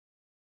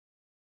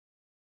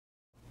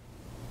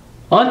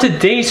On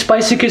today's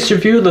Spicochist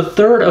review, the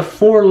third of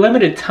 4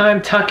 limited time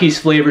Takis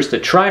flavors to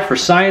try for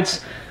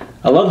science.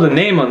 I love the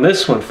name on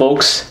this one,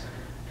 folks.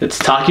 It's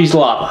Takis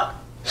Lava.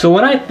 So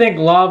when I think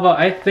lava,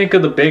 I think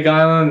of the Big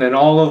Island and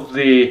all of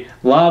the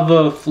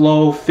lava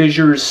flow,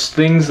 fissures,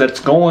 things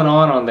that's going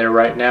on there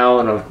right now,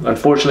 and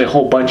unfortunately a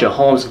whole bunch of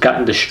homes have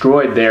gotten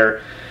destroyed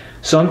there.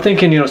 So I'm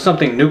thinking,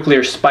 something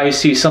nuclear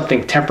spicy,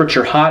 something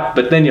temperature hot,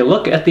 but then you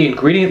look at the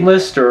ingredient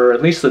list, or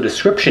at least the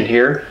description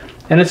here,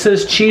 and it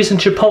says cheese and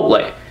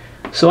chipotle.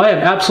 So I have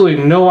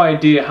absolutely no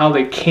idea how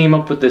they came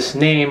up with this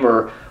name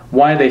or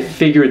why they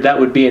figured that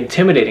would be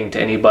intimidating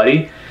to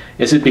anybody.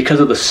 Is it because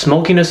of the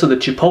smokiness of the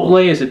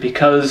chipotle? Is it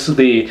because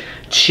the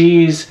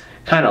cheese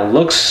kind of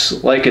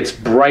looks like it's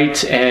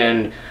bright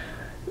and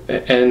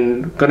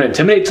going to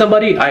intimidate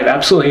somebody? I have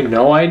absolutely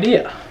no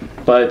idea.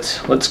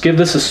 But let's give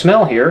this a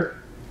smell here.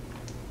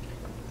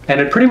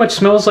 And it pretty much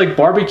smells like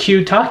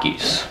barbecue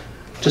Takis.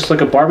 Just like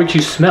a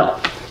barbecue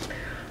smell.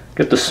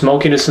 Get the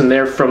smokiness in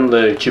there from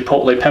the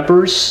chipotle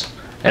peppers.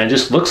 And it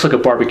just looks like a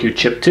barbecue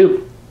chip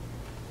too.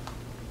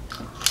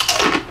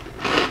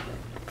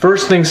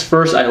 First things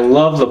first, I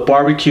love the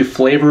barbecue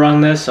flavor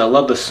on this. I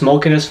love the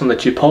smokiness from the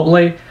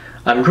chipotle.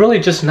 I'm really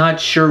just not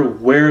sure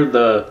where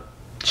the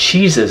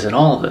cheese is in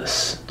all of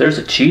this. There's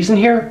a cheese in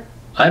here?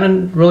 I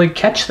didn't really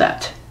catch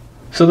that.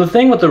 So the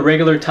thing with the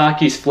regular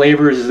Takis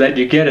flavors is that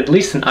you get at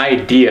least an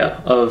idea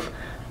of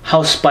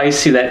how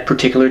spicy that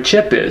particular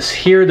chip is.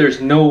 Here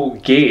there's no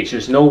gauge,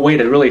 there's no way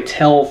to really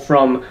tell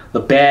from the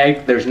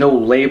bag, there's no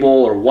label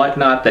or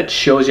whatnot that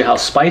shows you how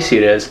spicy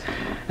it is.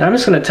 And I'm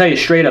just going to tell you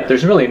straight up,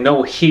 there's really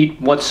no heat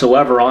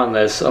whatsoever on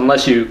this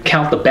unless you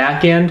count the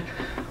back end,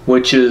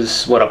 which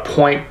is what, a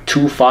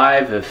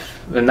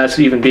 0.25, and that's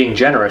even being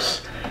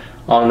generous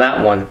on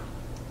that one.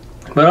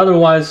 But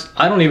otherwise,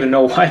 I don't even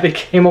know why they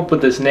came up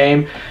with this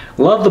name.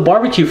 Love the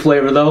barbecue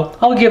flavor though.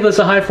 I'll give this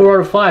a high 4 out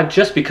of 5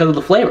 just because of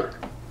the flavor.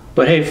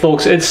 But hey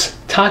folks, it's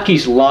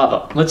Takis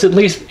Lava. Let's at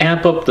least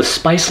amp up the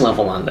spice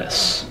level on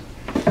this.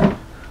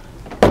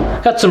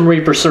 Got some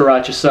Reaper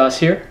Sriracha sauce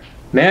here.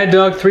 Mad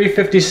Dog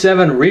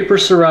 357 Reaper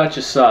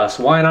Sriracha sauce.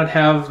 Why not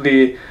have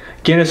the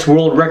Guinness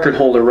World Record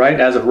holder, right?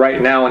 As of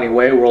right now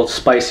anyway, world's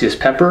spiciest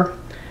pepper.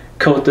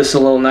 Coat this a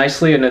little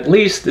nicely, and at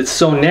least it's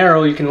so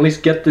narrow you can at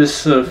least get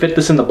this, fit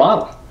this in the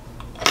bottle.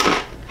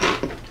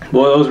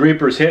 Boy, those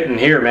Reapers hitting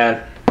here,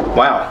 man.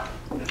 Wow.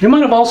 You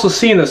might have also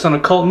seen this on a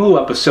Cult Moo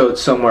episode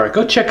somewhere.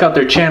 Go check out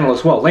their channel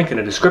as well, link in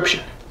the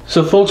description.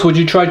 So folks, would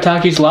you try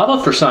Takis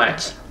Lava for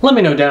science? Let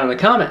me know down in the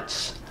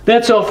comments.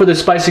 That's all for the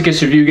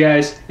Spicochist review,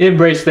 guys.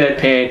 Embrace that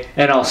pain,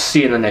 and I'll see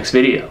you in the next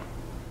video.